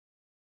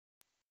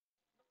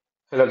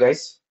Hello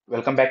guys,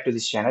 welcome back to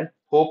this channel.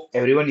 Hope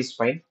everyone is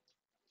fine.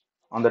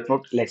 On that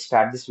note, let's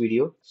start this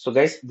video. So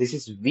guys, this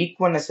is week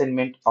 1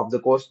 assignment of the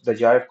course The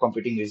Joy of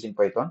Computing Using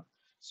Python.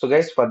 So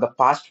guys, for the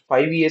past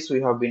 5 years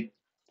we have been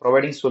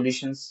providing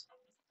solutions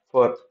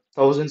for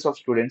thousands of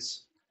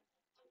students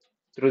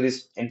through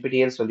this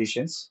NPTEL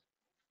solutions.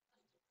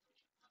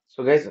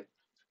 So guys,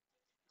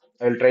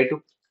 I will try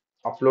to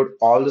upload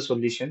all the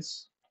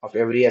solutions of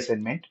every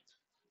assignment.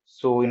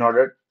 So in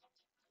order,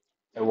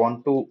 I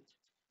want to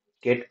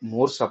get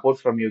more support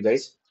from you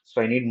guys.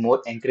 So I need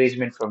more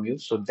encouragement from you.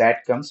 So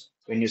that comes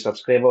when you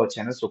subscribe our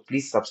channel. So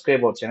please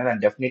subscribe our channel and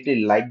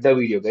definitely like the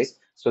video, guys.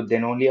 So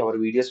then only our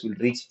videos will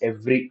reach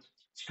every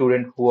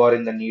student who are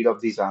in the need of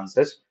these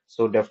answers.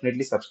 So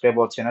definitely subscribe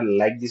our channel,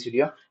 like this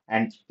video,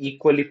 and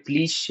equally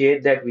please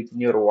share that within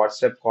your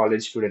WhatsApp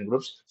college student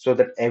groups so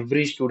that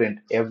every student,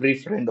 every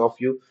friend of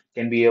you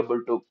can be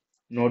able to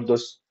note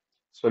those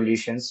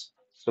solutions.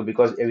 So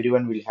because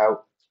everyone will have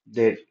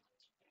their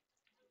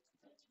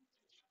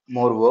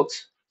more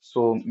works,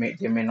 so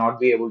they may not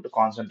be able to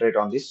concentrate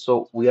on this.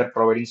 So we are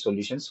providing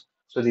solutions.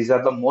 So these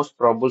are the most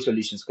probable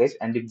solutions, guys.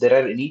 And if there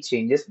are any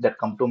changes that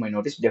come to my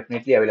notice,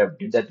 definitely I will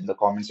update that in the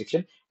comment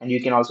section. And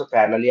you can also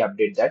parallelly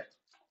update that.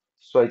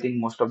 So I think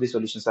most of the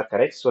solutions are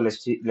correct. So let's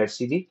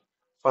see the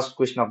first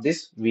question of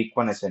this week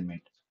 1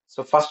 assignment.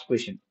 So first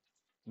question,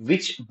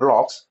 which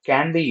blocks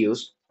can be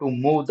used to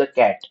move the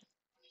cat?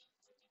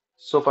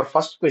 So for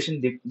first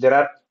question, there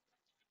are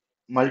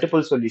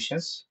multiple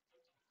solutions: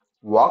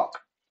 walk,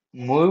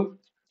 move,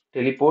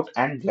 teleport,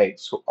 and glide.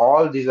 So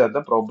all these are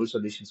the probable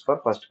solutions for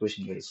first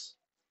question, guys.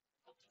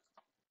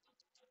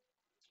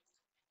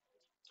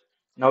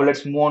 Now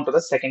let's move on to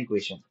the second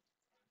question.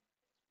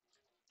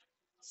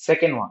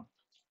 Second one,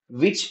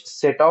 which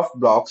set of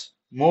blocks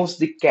moves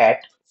the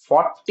cat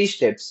 40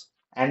 steps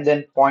and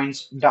then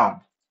points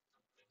down?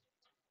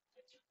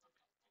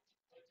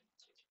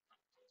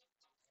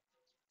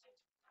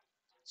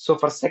 So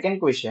for second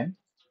question,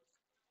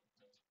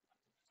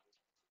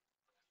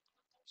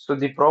 so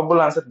the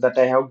probable answer that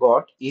I have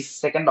got is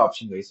second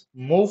option, guys.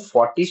 Move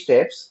 40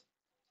 steps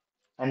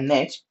and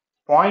next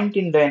point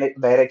in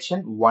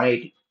direction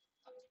 180,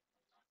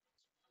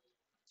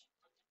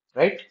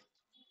 right?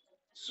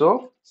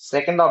 So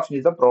second option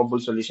is the probable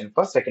solution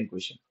for second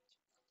question.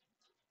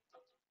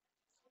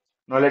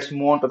 Now let's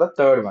move on to the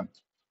third one.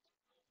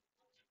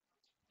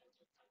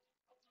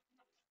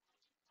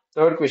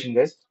 Third question,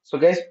 guys. So,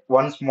 guys,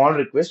 one small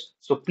request.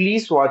 So,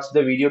 please watch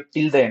the video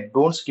till the end.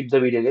 Don't skip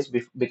the video, guys,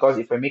 because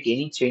if I make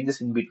any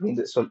changes in between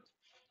the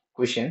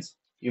questions,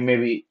 you may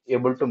be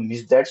able to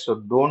miss that. So,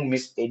 don't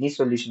miss any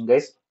solution,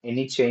 guys,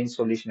 any change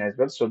solution as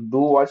well. So, do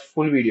watch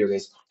full video,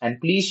 guys. And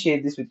please share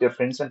this with your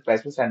friends and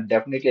classmates and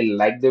definitely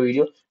like the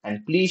video.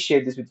 And please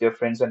share this with your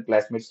friends and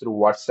classmates through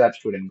WhatsApp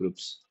student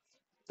groups.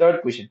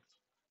 Third question.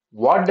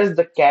 What does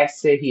the cat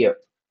say here?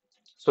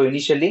 So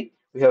initially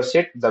we have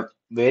set the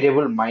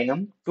variable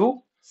minum to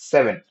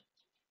 7.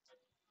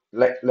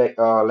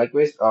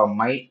 Likewise,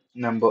 my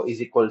number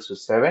is equal to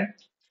 7.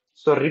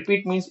 So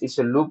repeat means it's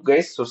a loop,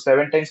 guys. So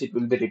 7 times it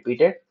will be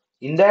repeated.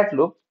 In that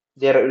loop,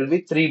 there will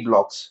be 3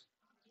 blocks.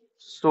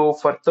 So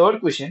for third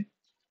question,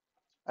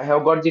 I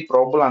have got the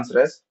probable answer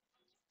as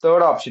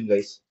third option,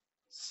 guys.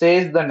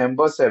 Says the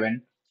number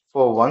 7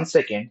 for 1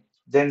 second,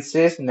 then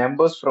says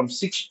numbers from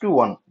 6 to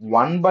 1,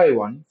 one by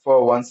one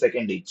for 1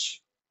 second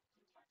each.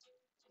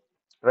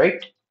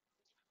 Right?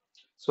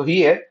 So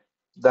here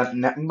the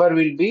number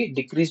will be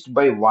decreased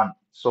by 1.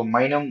 So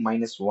my num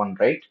minus 1,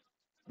 right?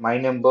 My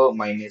number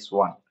minus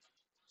 1.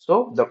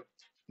 So the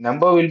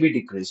number will be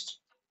decreased,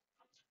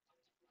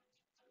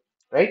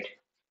 right?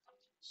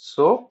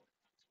 So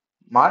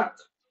mark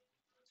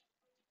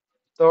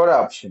third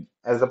option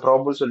as the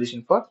probable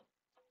solution for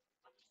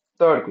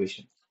third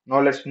question.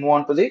 Now let's move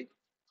on to the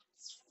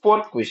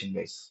fourth question,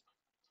 guys.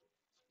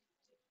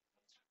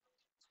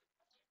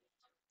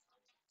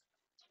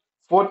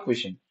 Fourth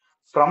question.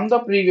 From the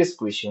previous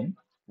question,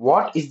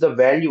 what is the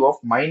value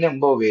of my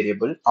number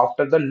variable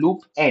after the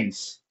loop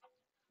ends?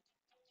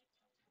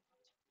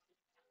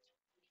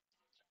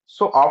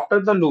 So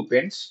after the loop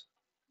ends,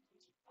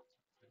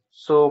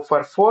 so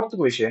for fourth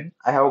question,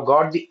 I have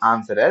got the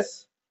answer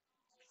as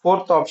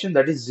fourth option,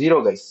 that is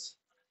 0, guys.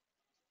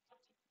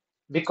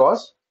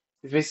 Because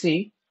if we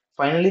see,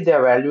 finally the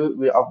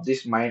value of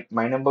this my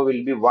number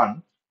will be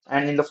 1,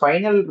 and in the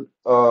final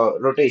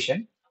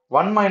rotation,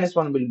 1 minus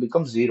 1 will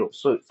become 0.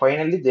 So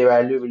finally the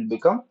value will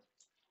become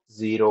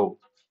 0.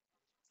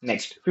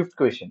 Next, fifth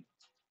question.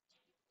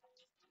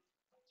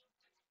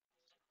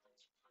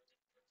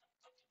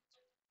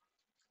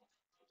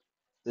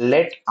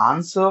 Let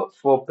answer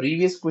for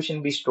previous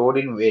question be stored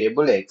in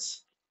variable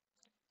x.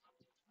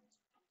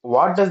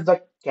 What does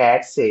the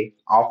cat say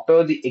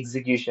after the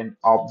execution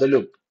of the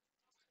loop?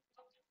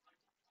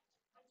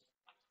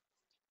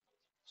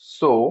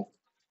 So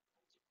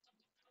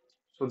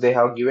they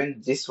have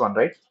given this one,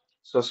 right?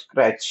 So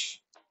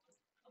scratch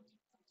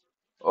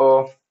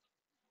uh,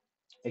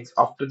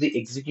 after the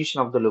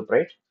execution of the loop,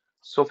 right?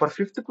 So for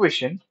fifth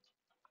question,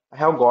 I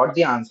have got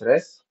the answer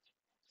as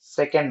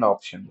second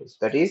option.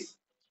 That is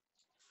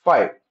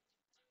 5.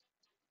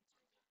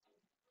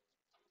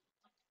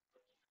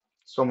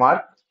 So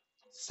mark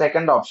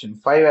second option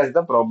 5 as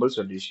the probable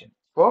solution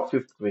for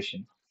fifth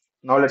question.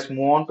 Now let's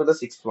move on to the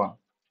sixth one.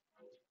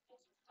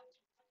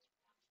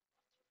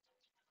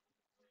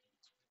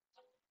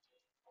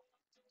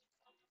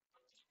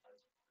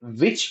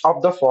 Which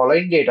of the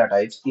following data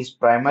types is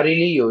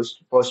primarily used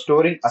for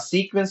storing a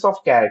sequence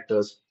of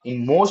characters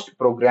in most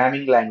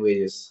programming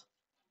languages?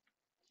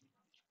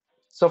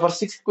 So for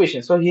sixth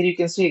question, so here you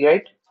can see,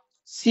 right?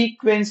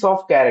 Sequence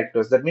of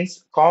characters. That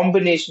means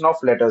combination of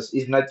letters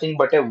is nothing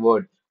but a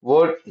word.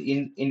 Word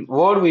in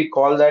word we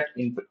call that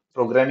in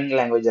programming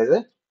language as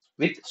a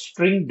with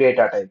string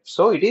data type.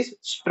 So it is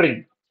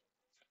string.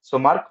 So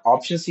mark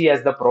option C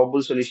as the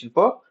probable solution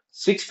for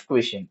sixth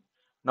question.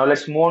 Now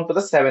let's move on to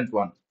the seventh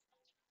one.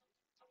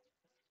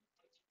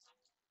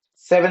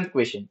 Seventh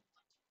question.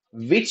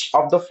 Which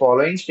of the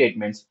following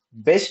statements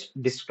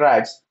best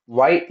describes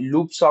why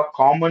loops are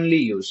commonly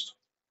used?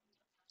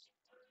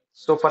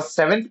 So for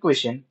seventh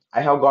question,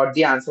 I have got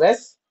the answer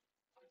as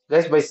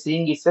guys by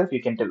seeing itself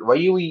you can tell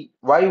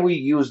why we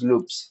use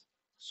loops.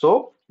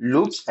 So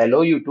loops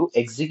allow you to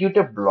execute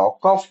a block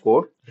of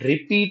code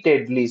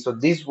repeatedly. So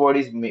this word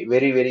is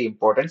very very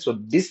important. So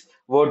this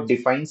word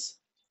defines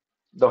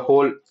the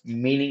whole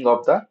meaning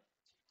of the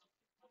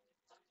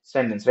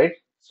sentence, right?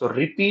 So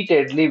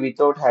repeatedly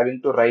without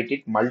having to write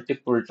it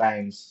multiple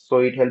times. So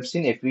it helps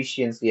in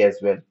efficiency as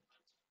well.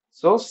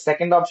 So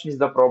second option is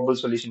the probable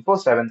solution for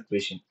seventh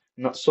question.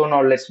 So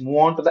now let's move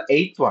on to the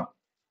eighth one.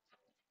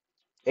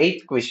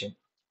 Eighth question.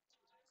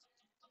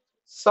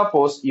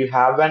 Suppose you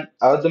have an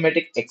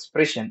arithmetic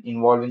expression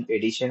involving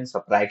addition,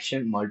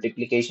 subtraction,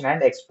 multiplication,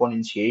 and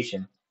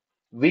exponentiation.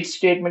 Which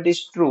statement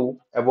is true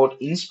about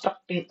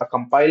instructing a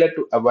compiler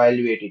to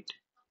evaluate it?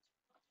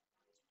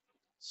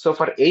 So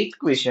for eighth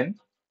question,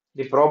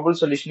 the probable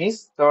solution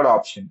is third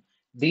option.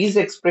 These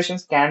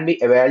expressions can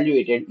be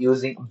evaluated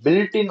using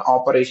built-in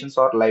operations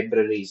or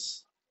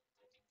libraries.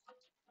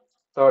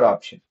 Third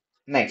option.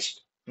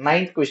 Next,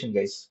 ninth question,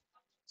 guys.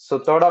 So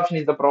third option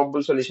is the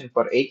probable solution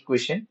for eighth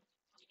question.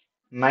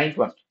 Ninth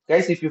one,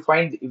 guys. If you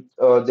find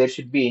if, there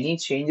should be any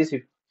changes,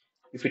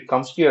 if it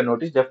comes to your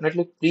notice,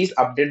 definitely please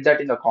update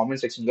that in the comment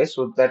section, guys,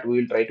 so that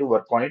we will try to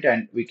work on it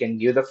and we can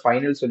give the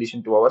final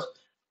solution to our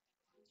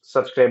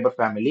subscriber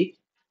family.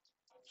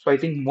 So I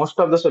think most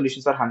of the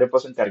solutions are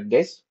 100% correct,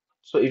 guys.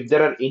 So if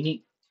there are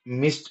any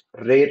missed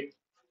rare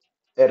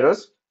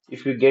errors,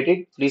 if you get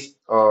it, please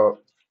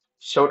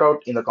shout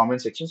out in the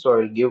comment section. So I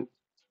will give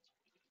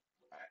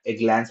a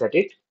glance at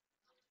it.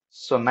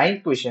 So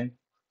ninth question,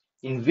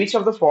 in which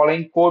of the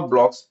following code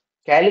blocks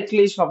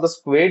calculation of the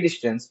square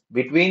distance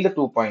between the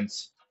 2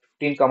 points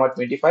 15,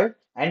 25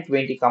 and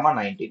 20,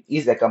 19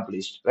 is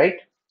accomplished, right?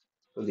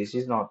 So this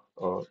is not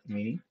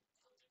meaning.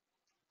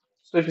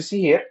 So if you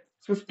see here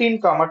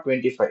 15,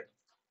 25,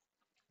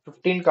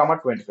 15,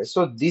 25.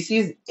 So this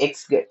is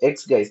x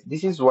guys.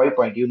 This is y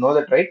point. You know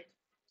that, right?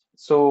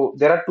 So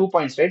there are 2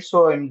 points, right?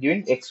 So I'm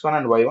giving x1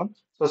 and y1.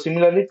 So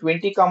similarly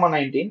 20,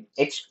 19,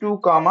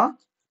 x2,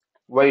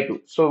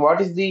 y2. So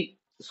what is the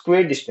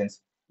square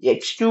distance?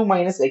 X2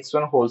 minus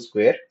x1 whole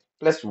square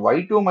plus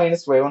y2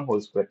 minus y1 whole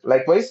square.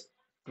 Likewise,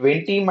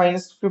 20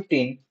 minus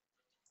 15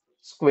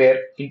 square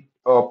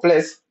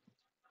plus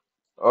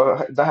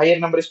the higher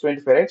number is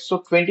 25, right? So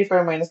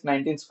 25 minus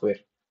 19 square.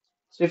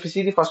 So if you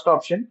see the first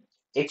option,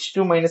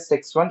 x2 minus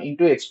x1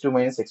 into x2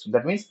 minus x1.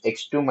 That means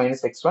x2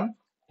 minus x1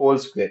 whole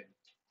square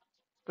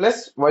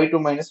plus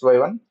y2 minus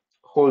y1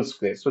 whole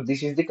square. So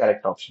this is the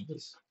correct option,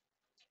 please.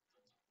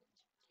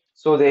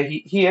 So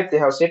here they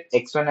have set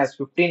x1 as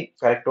 15,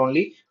 correct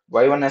only,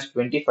 y1 as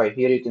 25.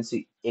 Here you can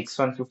see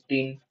x1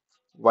 15,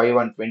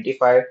 y1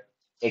 25,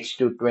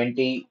 x2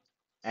 20,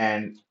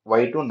 and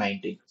y2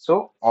 19.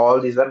 So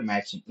all these are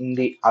matching. In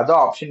the other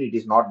option, it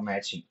is not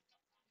matching.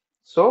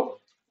 So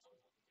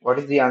what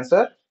is the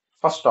answer?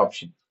 First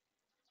option.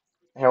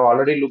 I have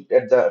already looked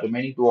at the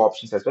remaining two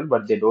options as well,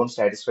 but they don't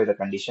satisfy the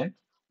condition.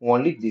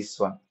 Only this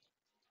one.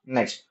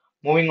 Next,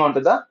 moving on to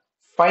the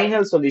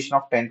final solution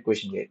of 10th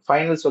question here.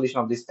 Final solution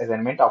of this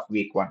assignment of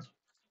week 1.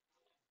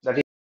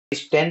 That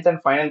is 10th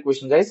and final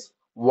question, guys.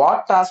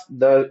 What task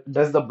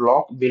does the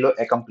block below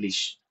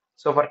accomplish?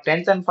 So for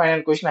 10th and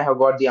final question, I have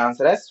got the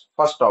answer as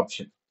first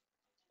option.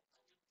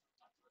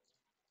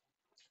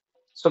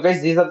 So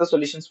guys, these are the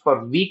solutions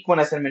for week 1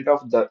 assignment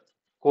of the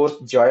course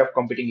Joy of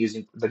Computing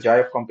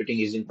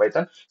using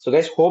Python. So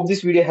guys, hope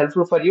this video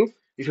helpful for you.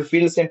 If you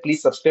feel the same,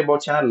 please subscribe our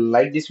channel,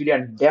 like this video,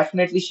 and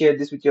definitely share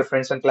this with your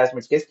friends and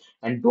classmates, guys.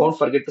 And don't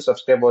forget to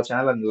subscribe our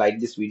channel and like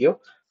this video.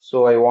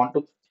 So I want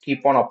to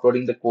keep on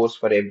uploading the course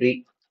for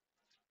every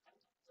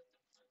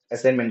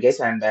assignment, guys,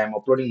 and I am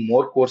uploading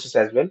more courses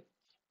as well.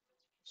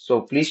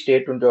 So please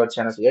stay tuned to our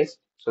channel, guys.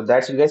 So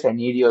that's it, guys. I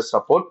need your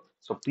support.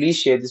 So please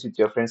share this with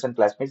your friends and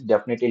classmates.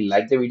 Definitely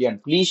like the video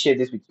and please share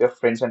this with your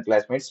friends and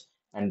classmates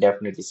and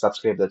definitely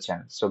subscribe the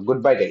channel. So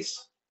goodbye,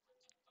 guys.